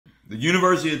The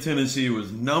University of Tennessee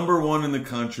was #1 in the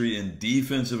country in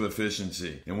defensive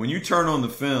efficiency. And when you turn on the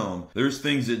film, there's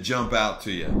things that jump out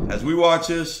to you. As we watch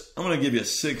this, I'm going to give you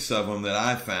 6 of them that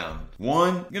I found.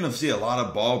 One, you're going to see a lot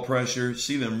of ball pressure,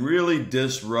 see them really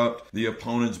disrupt the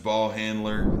opponent's ball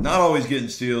handler. Not always getting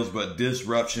steals, but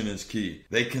disruption is key.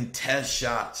 They contest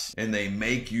shots and they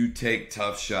make you take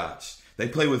tough shots. They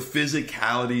play with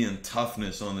physicality and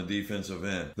toughness on the defensive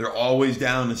end. They're always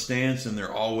down in the stance and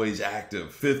they're always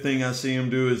active. 5th thing I see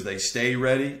them do is they stay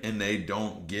ready and they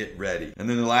don't get ready. And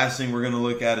then the last thing we're going to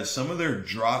look at is some of their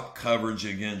drop coverage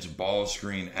against ball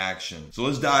screen action. So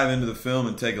let's dive into the film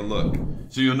and take a look.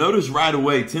 So you'll notice right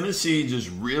away, Tennessee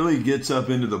just really gets up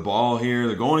into the ball here.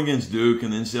 They're going against Duke in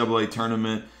the NCAA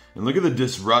tournament. And look at the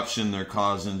disruption they're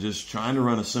causing just trying to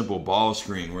run a simple ball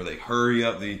screen where they hurry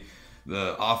up the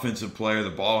offensive player, the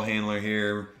ball handler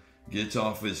here, gets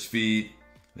off his feet.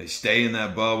 They stay in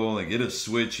that bubble. They get a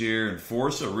switch here and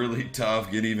force a really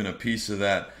tough, get even a piece of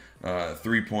that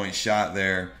 3-point shot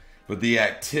there. But the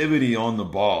activity on the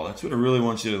ball, that's what I really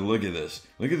want you to look at this.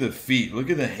 Look at the feet.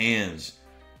 Look at the hands.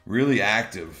 Really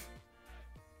active.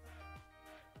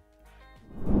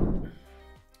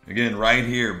 Again, right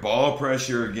here, ball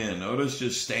pressure again. Notice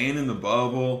just staying in the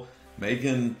bubble,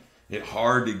 making it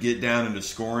hard to get down into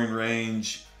scoring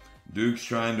range. Duke's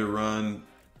trying to run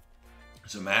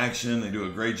some action. They do a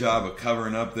great job of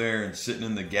covering up there and sitting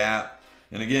in the gap.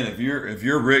 And again, if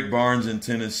you're Rick Barnes in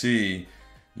Tennessee,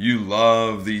 you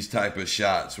love these type of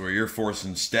shots where you're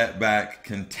forcing step back,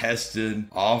 contested,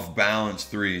 off balance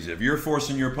threes. If you're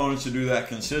forcing your opponents to do that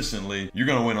consistently, you're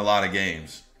going to win a lot of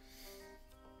games.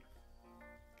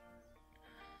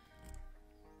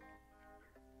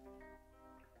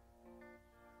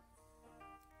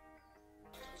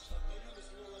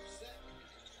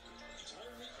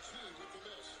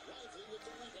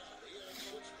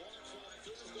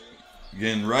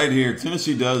 Again, right here,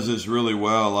 Tennessee does this really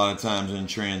well a lot of times in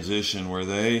transition where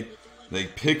they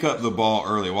pick up the ball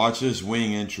early. Watch this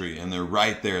wing entry, and they're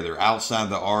right there. They're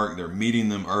outside the arc. They're meeting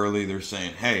them early. They're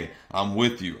saying, hey, I'm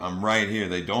with you. I'm right here.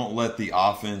 They don't let the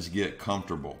offense get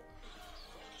comfortable.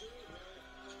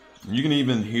 You can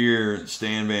even hear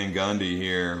Stan Van Gundy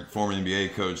here, former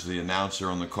NBA coach, the announcer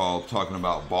on the call, talking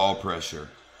about ball pressure.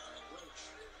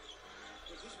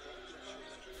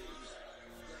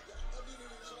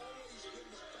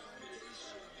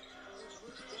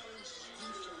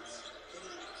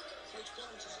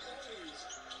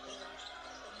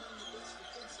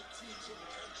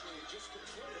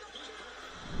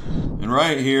 And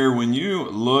right here, when you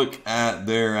look at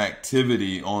their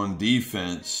activity on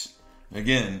defense,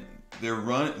 again, they're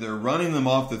running them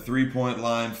off the 3-point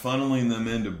line, funneling them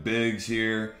into bigs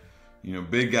here. You know,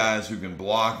 big guys who can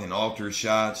block and alter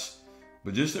shots.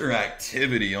 But just their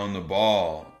activity on the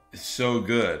ball is so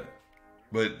good.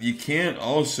 But you can't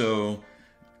also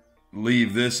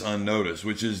leave this unnoticed,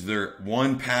 which is their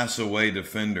one pass away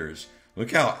defenders.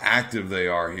 Look how active they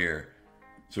are here.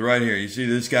 So right here, you see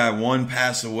this guy one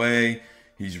pass away.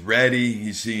 He's ready.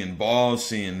 He's seeing balls,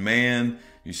 seeing man.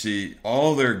 You see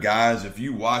all their guys, if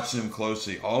you watch them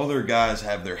closely, all their guys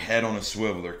have their head on a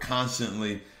swivel. They're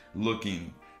constantly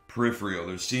looking peripheral.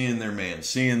 They're seeing their man,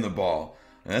 seeing the ball.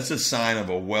 And that's a sign of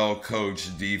a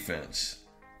well-coached defense.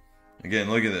 Again,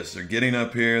 look at this. They're getting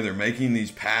up here. They're making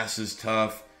these passes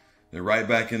tough. They're right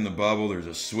back in the bubble. There's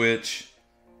a switch.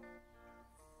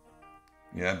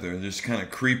 Yeah, they're just kind of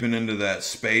creeping into that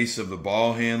space of the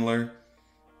ball handler.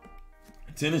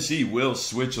 Tennessee will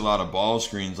switch a lot of ball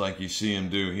screens like you see them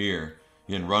do here.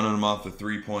 Again, running them off the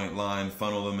 3-point line,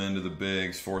 funnel them into the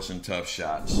bigs, forcing tough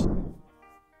shots.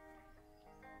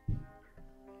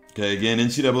 Okay, again,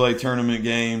 NCAA tournament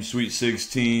game, Sweet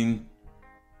 16.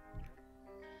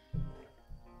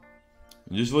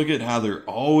 And just look at how they're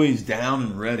always down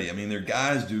and ready. I mean, their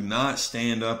guys do not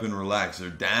stand up and relax. They're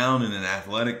down in an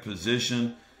athletic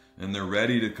position, and they're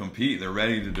ready to compete. They're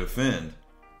ready to defend.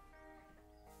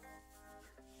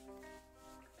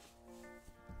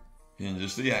 And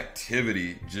just the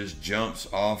activity just jumps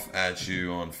off at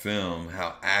you on film,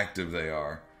 how active they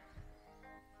are.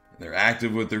 They're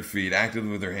active with their feet, active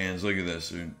with their hands. Look at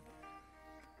this. I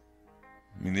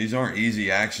mean, these aren't easy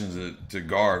actions to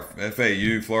guard.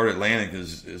 FAU, Florida Atlantic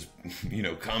is you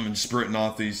know, coming sprinting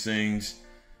off these things.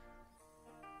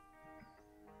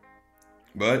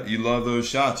 But you love those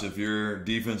shots if you're a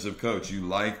defensive coach. You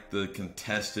like the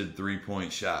contested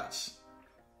 3-point shots.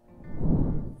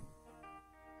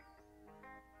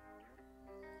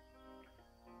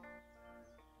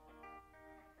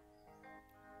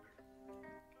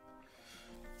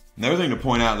 Another thing to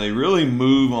point out, they really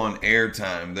move on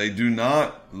airtime. They do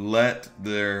not let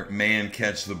their man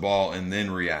catch the ball and then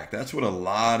react. That's what a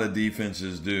lot of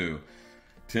defenses do.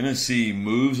 Tennessee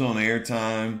moves on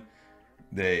airtime.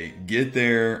 They get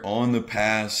there on the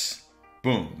pass.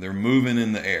 Boom, they're moving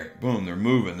in the air. Boom, they're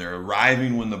moving. They're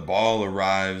arriving when the ball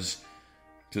arrives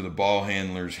to the ball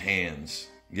handler's hands.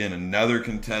 Again, another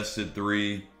contested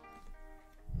three.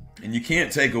 And you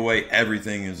can't take away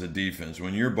everything as a defense.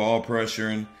 When you're ball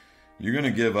pressuring, you're going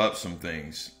to give up some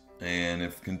things. And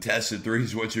if contested three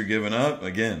is what you're giving up,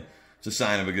 again, it's a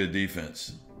sign of a good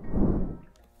defense.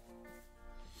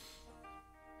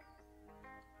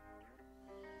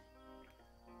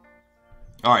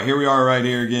 All right, here we are right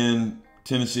here again.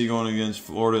 Tennessee going against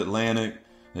Florida Atlantic.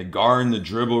 They guard the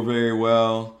dribble very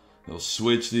well. They'll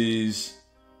switch these.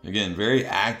 Again, very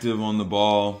active on the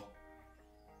ball.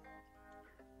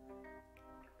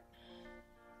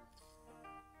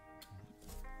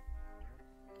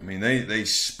 I mean, they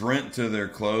sprint to their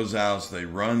closeouts. They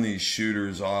run these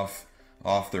shooters off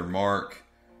their mark.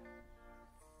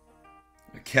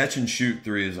 A catch and shoot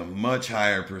three is a much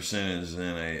higher percentage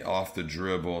than a off the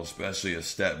dribble, especially a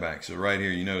step back. So right here,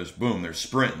 you notice, boom, they're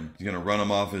sprinting. He's going to run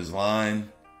them off his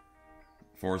line.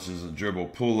 Forces a dribble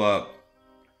pull up.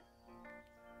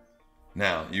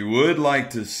 Now, you would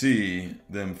like to see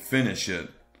them finish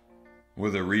it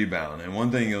with a rebound. And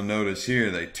one thing you'll notice here,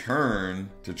 they turn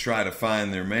to try to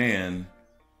find their man.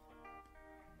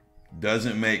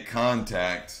 Doesn't make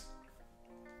contact.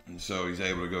 And so he's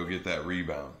able to go get that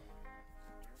rebound.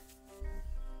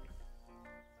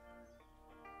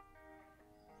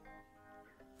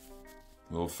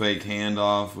 Little fake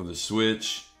handoff with a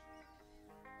switch.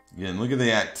 Again, look at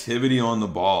the activity on the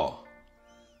ball.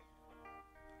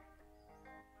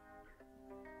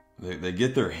 They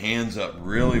get their hands up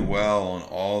really well on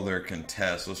all their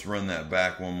contests. Let's run that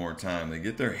back one more time. They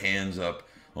get their hands up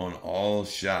on all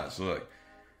shots. Look,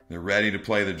 they're ready to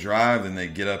play the drive, then they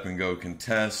get up and go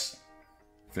contest,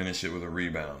 finish it with a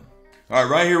rebound. All right,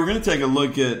 right here, we're going to take a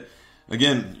look at,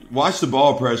 again, watch the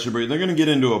ball pressure, but they're going to get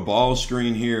into a ball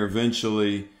screen here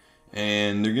eventually,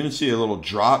 and they're going to see a little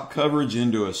drop coverage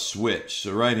into a switch.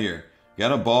 So right here,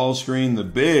 got a ball screen. The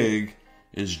big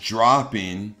is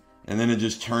dropping, and then it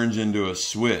just turns into a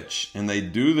switch. And they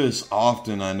do this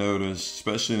often, I notice,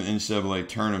 especially in the NCAA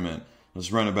tournament.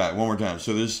 Let's run it back one more time.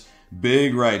 So this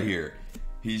big right here,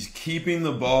 he's keeping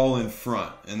the ball in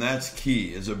front, and that's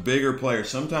key. As a bigger player,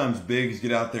 sometimes bigs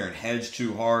get out there and hedge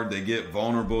too hard. They get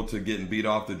vulnerable to getting beat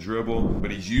off the dribble, but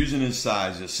he's using his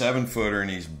size, a 7-footer, and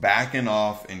he's backing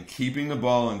off and keeping the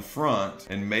ball in front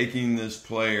and making this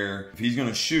player, if he's going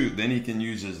to shoot, then he can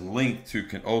use his length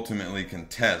to ultimately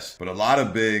contest. But a lot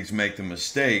of bigs make the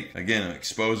mistake, again,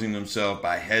 exposing themselves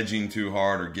by hedging too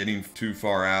hard or getting too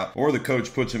far out, or the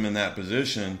coach puts him in that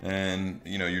position and,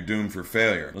 you know, you're doomed for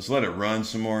failure. Let's let it run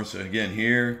some more. So again,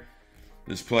 here,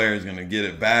 this player is going to get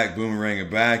it back, boomerang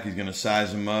it back. He's going to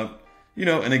size him up. You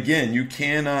know, and again, you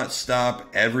cannot stop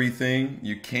everything.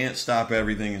 You can't stop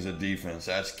everything as a defense.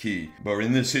 That's key. But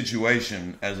in this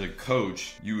situation, as a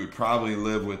coach, you would probably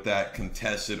live with that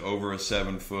contested over a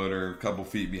 7-footer, a couple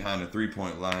feet behind the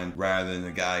three-point line, rather than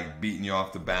the guy beating you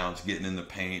off the bounce, getting in the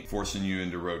paint, forcing you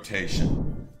into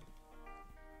rotation.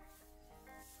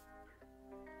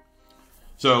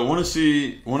 So I want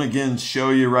to again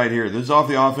show you right here. This is off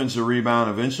the offensive rebound.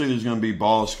 Eventually there's going to be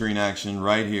ball screen action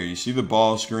right here. You see the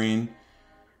ball screen.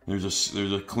 There's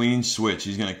a clean switch.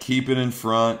 He's going to keep it in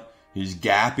front. He's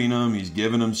gapping him. He's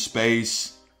giving him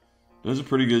space. Does a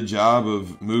pretty good job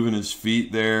of moving his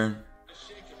feet there.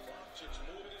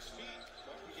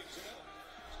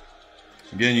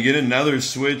 Again, you get another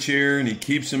switch here, and he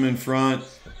keeps him in front.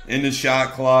 In the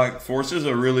shot clock, forces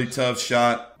a really tough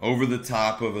shot over the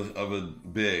top of a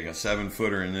big, a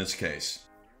 7-footer in this case.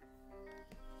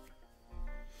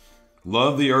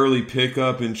 Love the early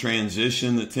pickup in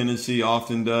transition that Tennessee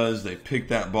often does. They pick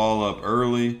that ball up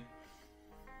early.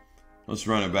 Let's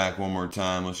run it back one more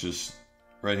time. Let's just,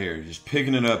 right here, just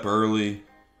picking it up early.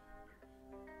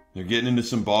 They're getting into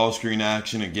some ball screen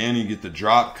action. Again, you get the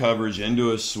drop coverage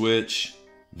into a switch.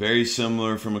 Very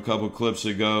similar from a couple clips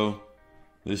ago.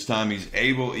 This time he's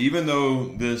able, even though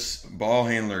this ball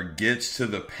handler gets to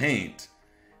the paint,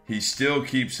 he still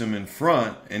keeps him in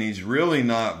front, and he's really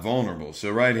not vulnerable. So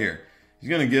right here,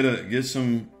 he's going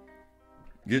to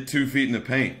get 2 feet in the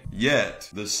paint.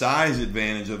 Yet, the size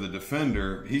advantage of the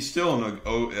defender, he's still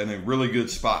in a really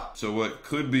good spot. So what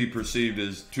could be perceived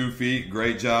as 2 feet,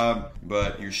 great job,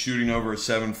 but you're shooting over a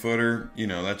 7-footer, you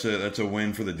know, that's a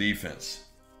win for the defense.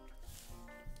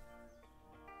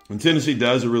 And Tennessee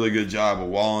does a really good job of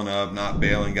walling up, not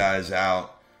bailing guys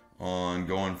out on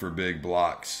going for big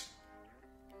blocks.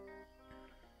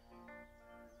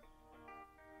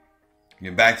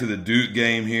 Get back to the Duke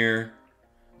game here.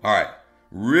 All right,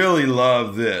 really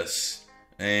love this.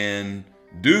 And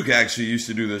Duke actually used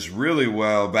to do this really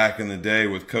well back in the day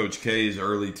with Coach K's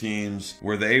early teams,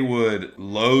 where they would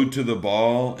load to the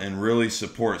ball and really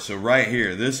support. So right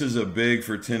here, this is a big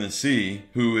for Tennessee,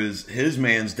 who is, his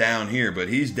man's down here, but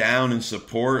he's down in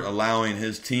support, allowing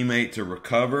his teammate to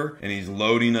recover, and he's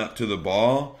loading up to the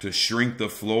ball to shrink the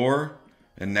floor.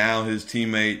 And now his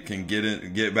teammate can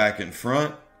get back in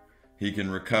front. He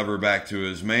can recover back to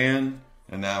his man.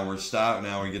 And now we're stopped.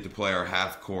 Now we get to play our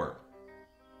half court.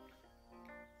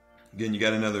 Again, you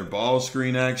got another ball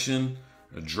screen action,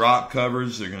 a drop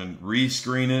coverage. They're going to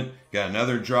re-screen it. Got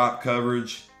another drop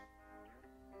coverage.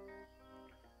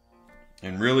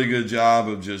 And really good job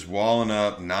of just walling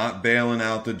up, not bailing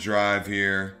out the drive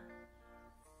here.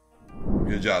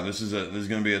 Good job. This is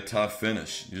going to be a tough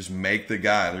finish. You just make the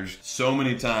guy. There's so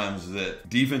many times that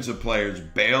defensive players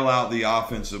bail out the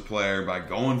offensive player by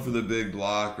going for the big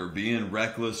block or being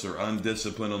reckless or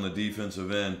undisciplined on the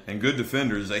defensive end. And good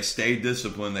defenders, they stay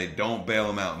disciplined. They don't bail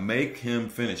him out. Make him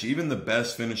finish. Even the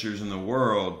best finishers in the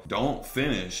world don't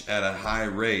finish at a high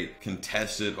rate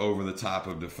contested over the top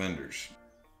of defenders.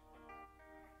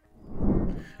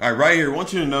 All right, right here, I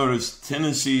want you to notice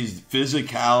Tennessee's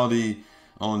physicality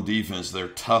on defense, their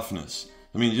toughness.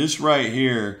 I mean, just right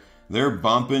here, they're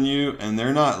bumping you and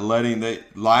they're not letting,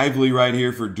 Lively right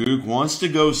here for Duke wants to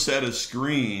go set a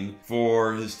screen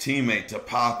for his teammate to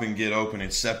pop and get open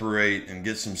and separate and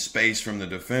get some space from the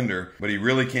defender, but he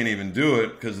really can't even do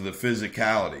it because of the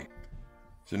physicality.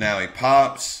 So now he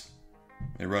pops,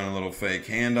 they run a little fake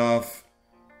handoff,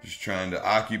 just trying to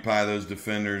occupy those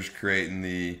defenders, creating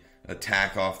the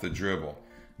attack off the dribble.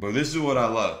 But this is what I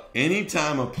love.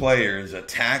 Anytime a player is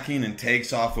attacking and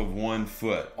takes off of one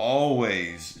foot,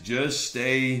 always just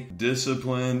stay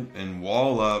disciplined and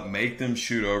wall up, make them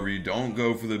shoot over you. Don't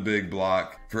go for the big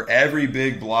block. For every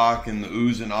big block and the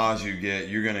oohs and ahs you get,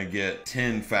 you're going to get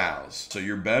 10 fouls. So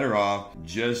you're better off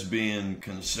just being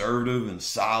conservative and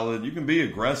solid. You can be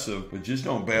aggressive, but just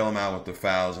don't bail them out with the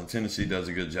fouls. And Tennessee does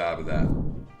a good job of that.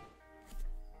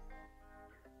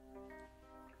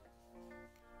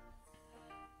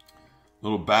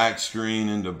 Little back screen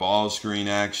into ball screen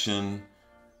action.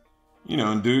 You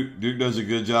know, and Duke does a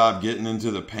good job getting into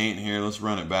the paint here. Let's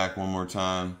run it back one more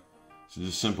time. So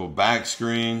just simple back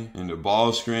screen into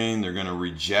ball screen. They're going to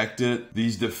reject it.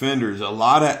 These defenders, a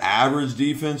lot of average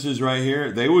defenses right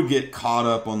here, they would get caught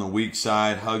up on the weak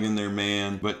side, hugging their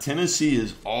man. But Tennessee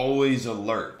is always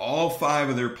alert. All 5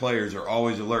 of their players are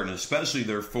always alert, and especially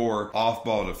their 4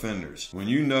 off-ball defenders. When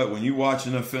you watch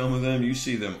enough film of them, you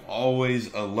see them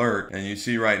always alert. And you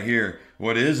see right here,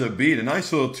 what is a beat, a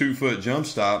nice little 2-foot jump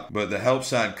stop, but the help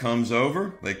side comes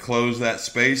over. They close that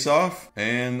space off,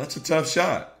 and that's a tough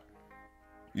shot.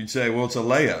 You'd say, well, it's a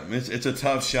layup. It's a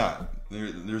tough shot.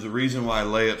 There's a reason why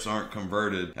layups aren't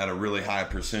converted at a really high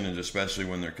percentage, especially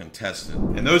when they're contested.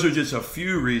 And those are just a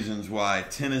few reasons why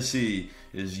Tennessee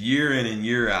is year in and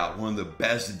year out one of the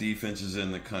best defenses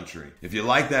in the country. If you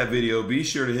like that video, be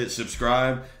sure to hit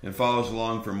subscribe and follow us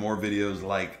along for more videos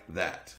like that.